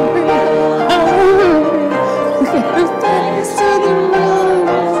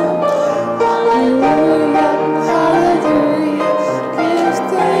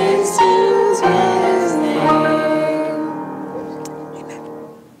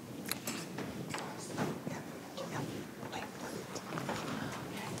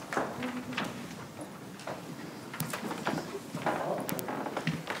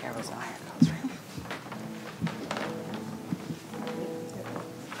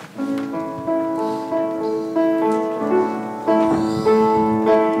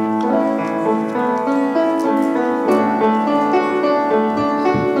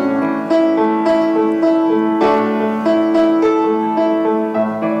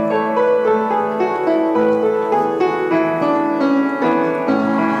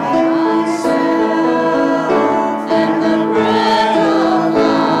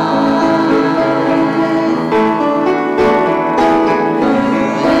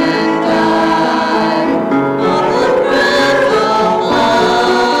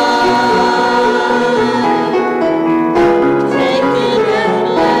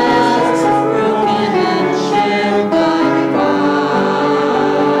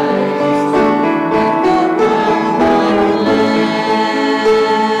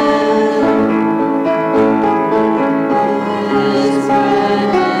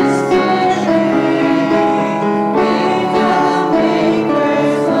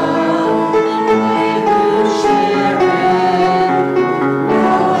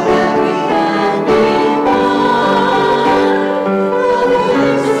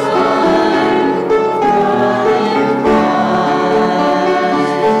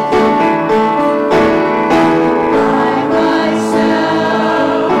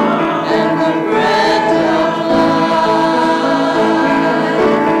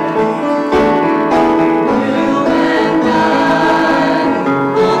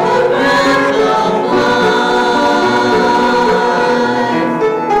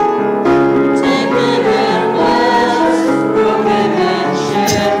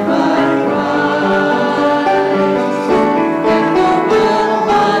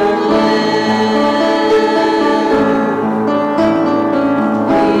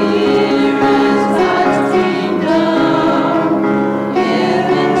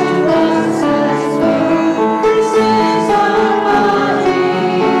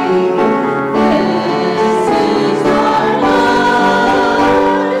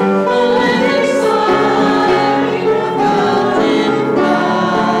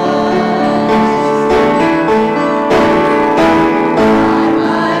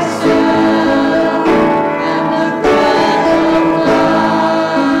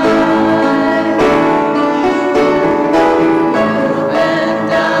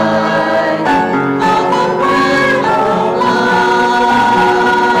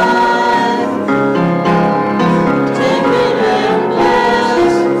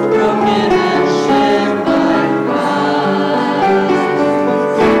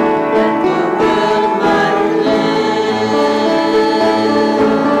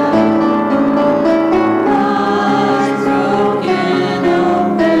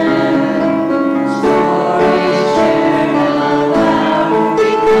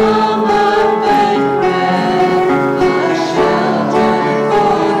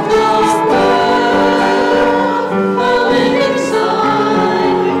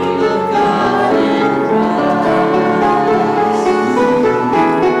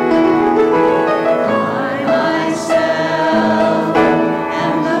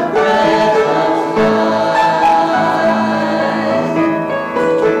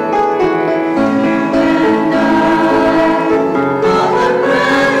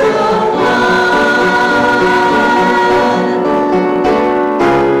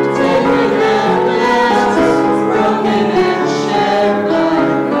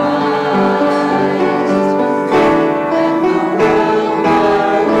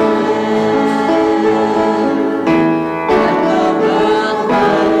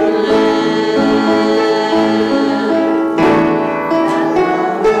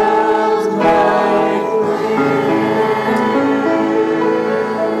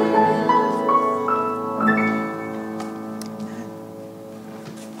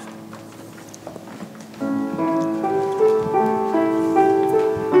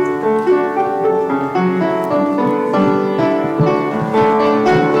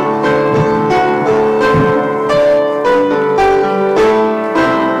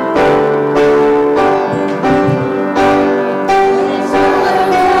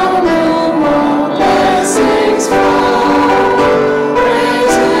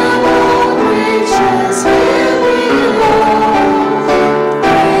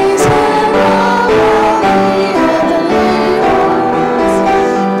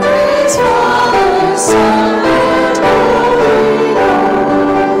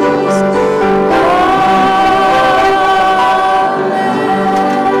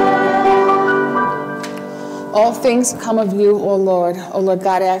things come of you, O Lord. O Lord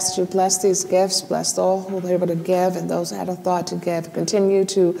God, I ask you to bless these gifts, bless all who were able to give and those who had a thought to give. Continue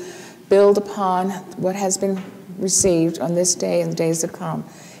to build upon what has been received on this day and the days to come.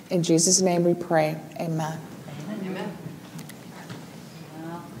 In Jesus' name we pray. Amen. Amen.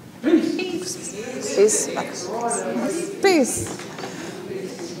 Peace. Peace. Peace. Peace.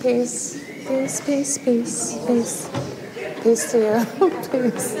 Peace. Peace. Peace. Peace. Peace to you.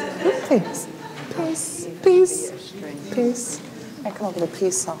 Peace. Peace. Peace. Peace. Peace. I come up with a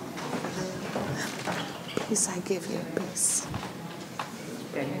peace song. Peace I give you. Peace.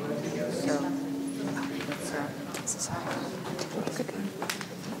 Okay. So,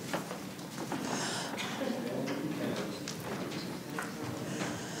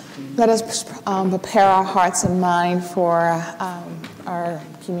 let us prepare our hearts and mind for our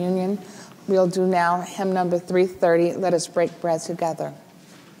communion. We'll do now hymn number 330, Let Us Break Bread Together.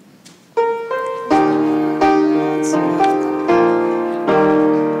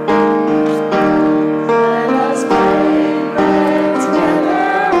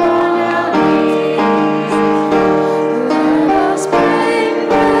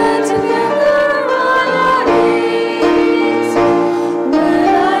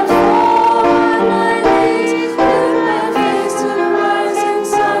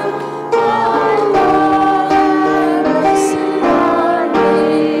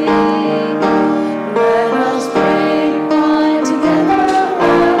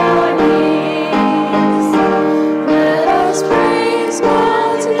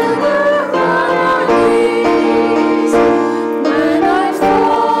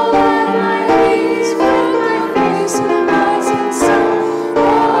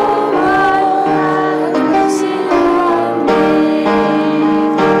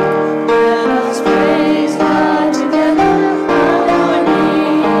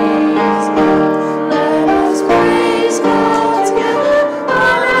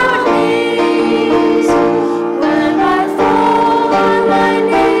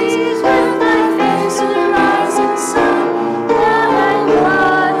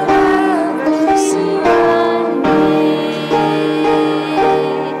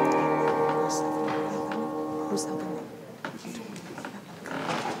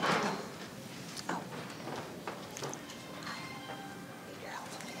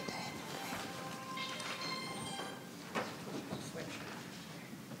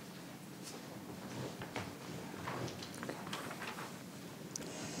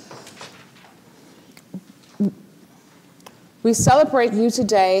 We celebrate you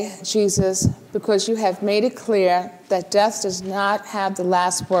today, Jesus, because you have made it clear that death does not have the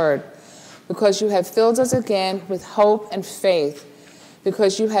last word, because you have filled us again with hope and faith,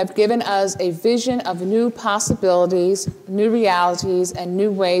 because you have given us a vision of new possibilities, new realities, and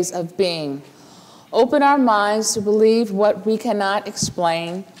new ways of being. Open our minds to believe what we cannot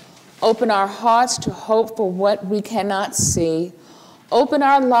explain. Open our hearts to hope for what we cannot see. Open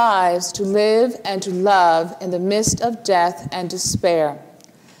our lives to live and to love in the midst of death and despair.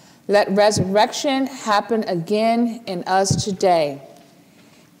 Let resurrection happen again in us today.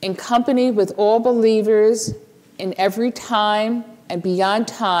 In company with all believers in every time and beyond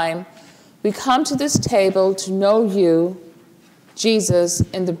time, we come to this table to know you, Jesus,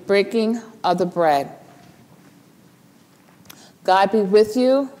 in the breaking of the bread. God be with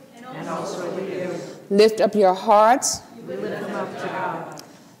you. And also with you. Lift up your hearts. We lift them up to God.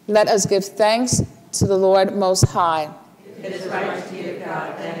 Let us give thanks to the Lord Most High. It is right to give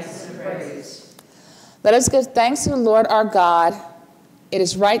God thanks and praise. Let us give thanks to the Lord our God. It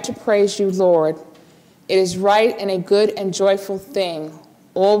is right to praise you, Lord. It is right and a good and joyful thing,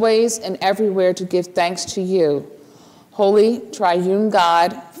 always and everywhere to give thanks to you, Holy Triune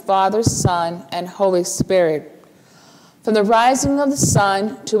God, Father, Son, and Holy Spirit. From the rising of the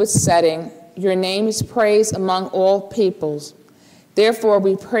sun to its setting, your name is praised among all peoples. Therefore,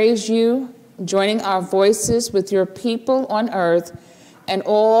 we praise you, joining our voices with your people on earth and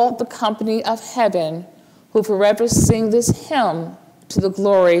all the company of heaven who forever sing this hymn to the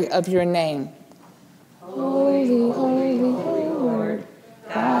glory of your name. Holy, holy, holy Lord,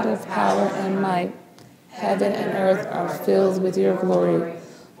 God of power and might, heaven and earth are filled with your glory.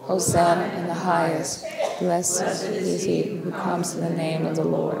 Hosanna in the highest. Blessed is he who comes in the name of the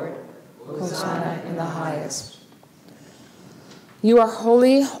Lord. Hosanna in the highest. You are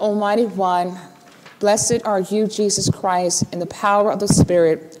holy, Almighty One. Blessed are you, Jesus Christ, in the power of the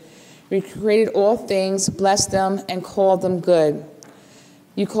Spirit. You created all things, blessed them, and called them good.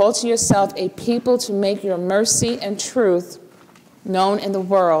 You called to yourself a people to make your mercy and truth known in the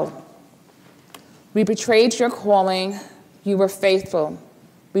world. We betrayed your calling. You were faithful.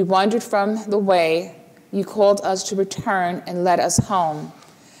 We wandered from the way. you called us to return and led us home,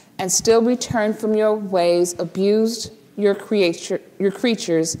 and still returned from your ways, abused your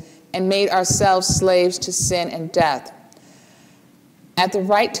creatures, and made ourselves slaves to sin and death. At the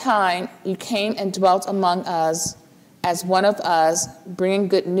right time, you came and dwelt among us as one of us, bringing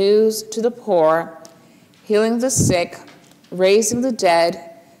good news to the poor, healing the sick, raising the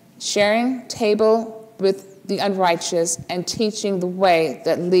dead, sharing table with the unrighteous, and teaching the way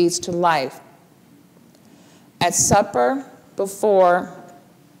that leads to life. At supper, before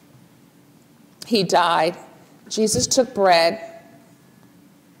he died, Jesus took bread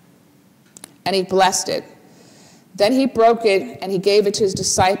and he blessed it. Then he broke it and he gave it to his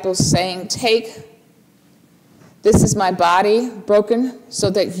disciples, saying, "Take, this is my body broken so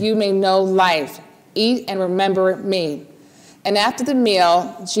that you may know life. Eat and remember me." And after the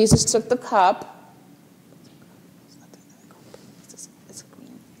meal, Jesus took the cup.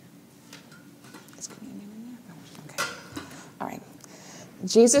 All right.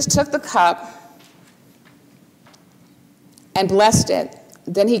 Jesus took the cup and blessed it.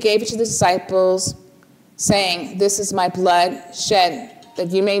 Then he gave it to the disciples, saying, "This is my blood shed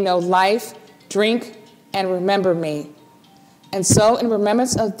that you may know life. Drink and remember me." And so, in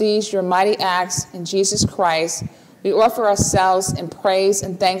remembrance of these, your mighty acts in Jesus Christ, we offer ourselves in praise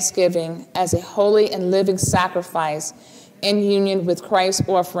and thanksgiving as a holy and living sacrifice in union with Christ's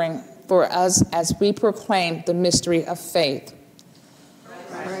offering for us as we proclaim the mystery of faith.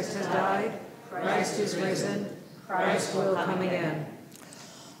 Christ has died, Christ is risen, Christ will come again.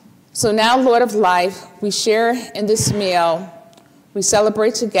 So now, Lord of life, we share in this meal, we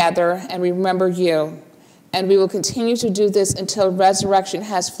celebrate together, and we remember you. And we will continue to do this until resurrection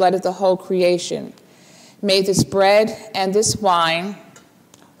has flooded the whole creation. May this bread and this wine,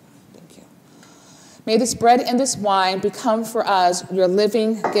 may this bread and this wine become for us your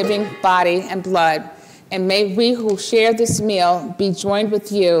living, giving body and blood. And may we who share this meal be joined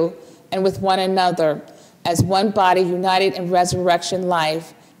with you and with one another as one body united in resurrection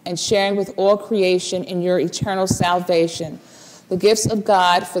life and sharing with all creation in your eternal salvation, the gifts of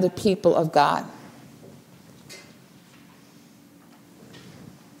God for the people of God.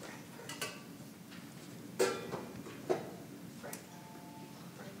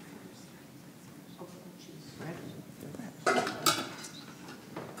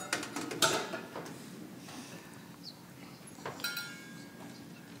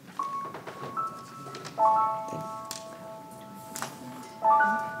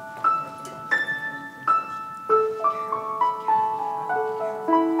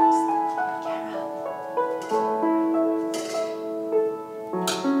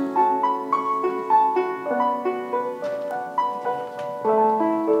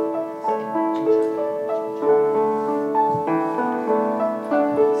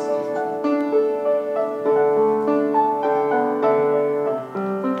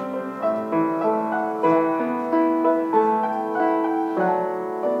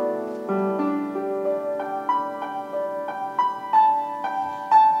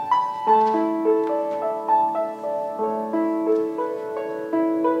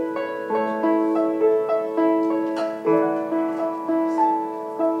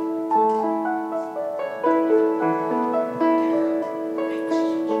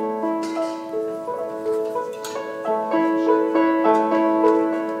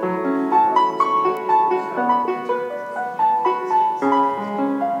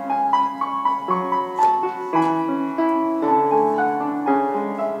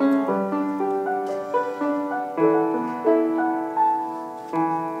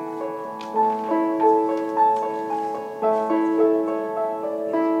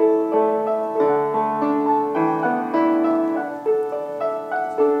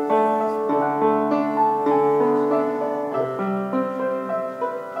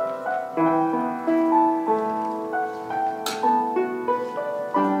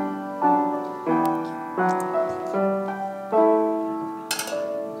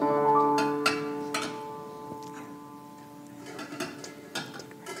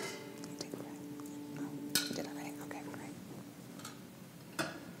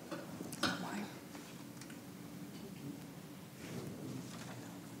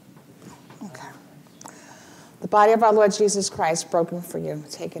 The body of our Lord Jesus Christ broken for you.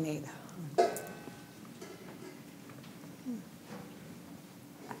 Take and eat. I'm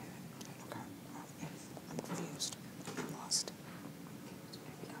confused. I'm lost.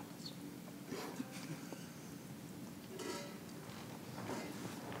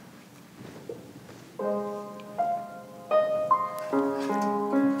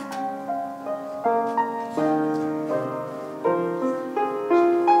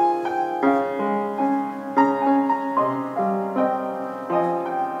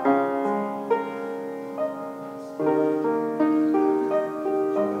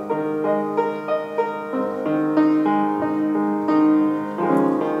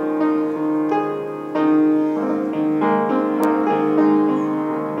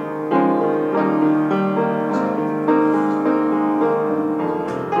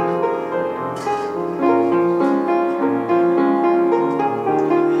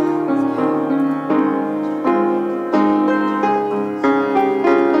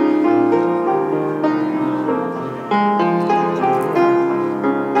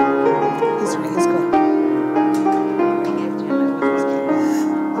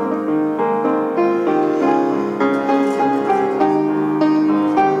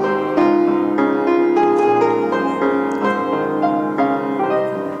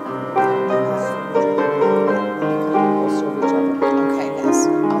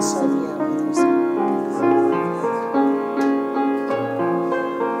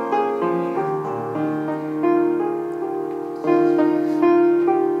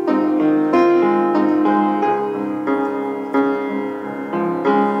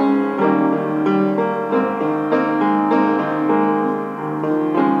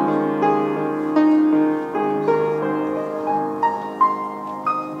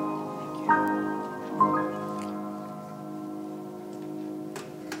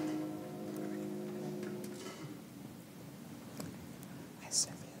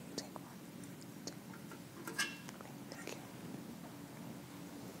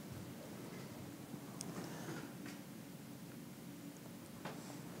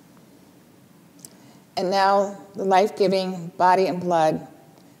 And now, the life-giving body and blood,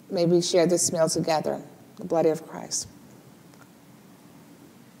 may we share this meal together, the blood of Christ.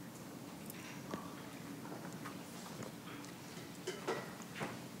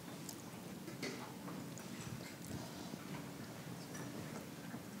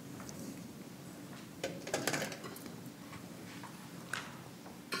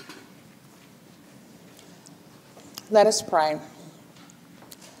 Let us pray.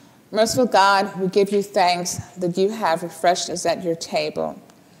 Merciful God, we give you thanks that you have refreshed us at your table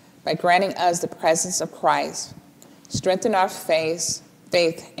by granting us the presence of Christ. Strengthen our faith,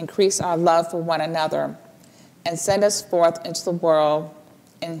 increase our love for one another, and send us forth into the world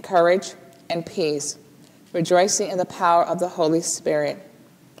in courage and peace, rejoicing in the power of the Holy Spirit.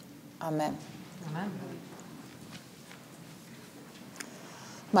 Amen. Amen.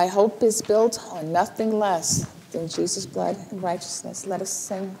 My hope is built on nothing less than Jesus' blood and righteousness. Let us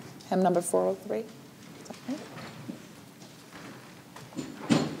sing hymn number 403.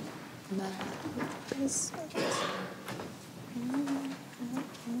 My hope is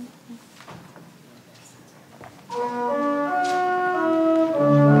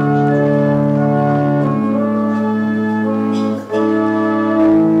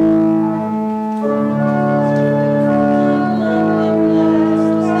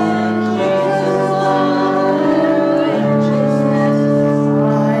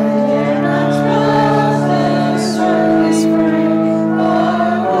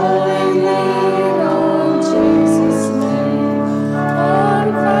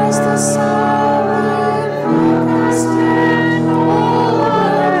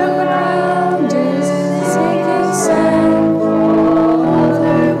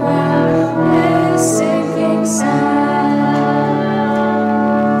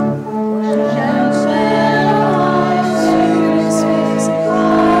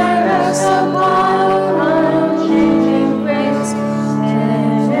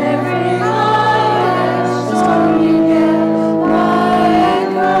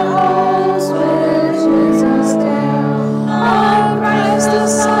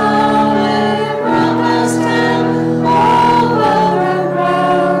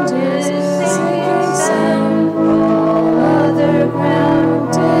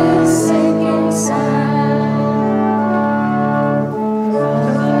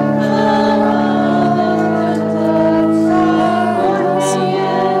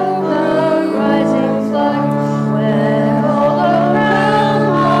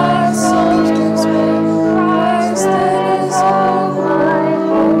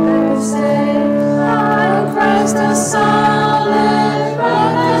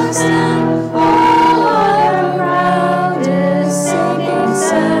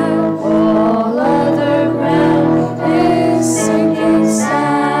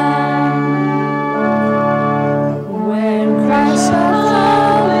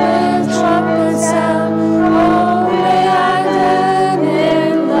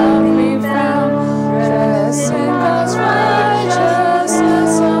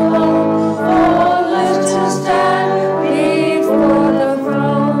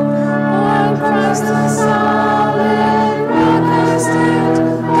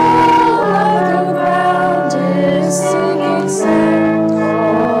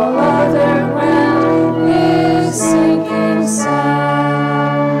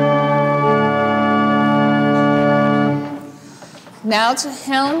Now to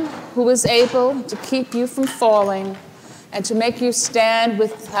him who is able to keep you from falling and to make you stand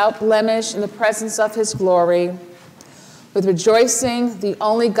without blemish in the presence of his glory, with rejoicing, the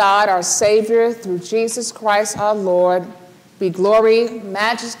only God, our Savior, through Jesus Christ our Lord, be glory,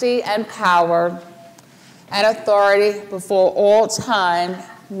 majesty, and power, and authority before all time,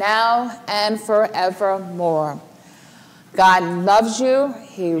 now and forevermore. God loves you.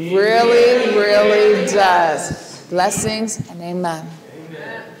 He really, really does. Blessings and amen.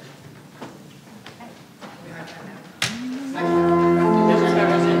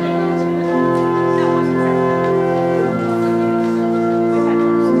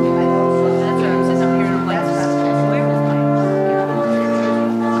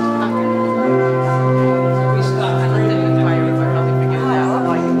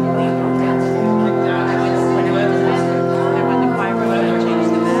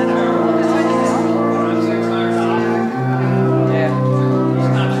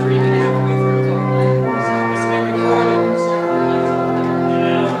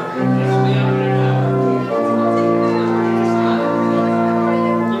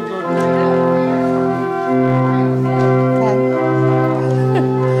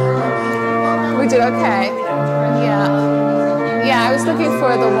 was looking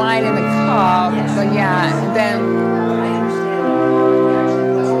for the wine in the cup, but yeah,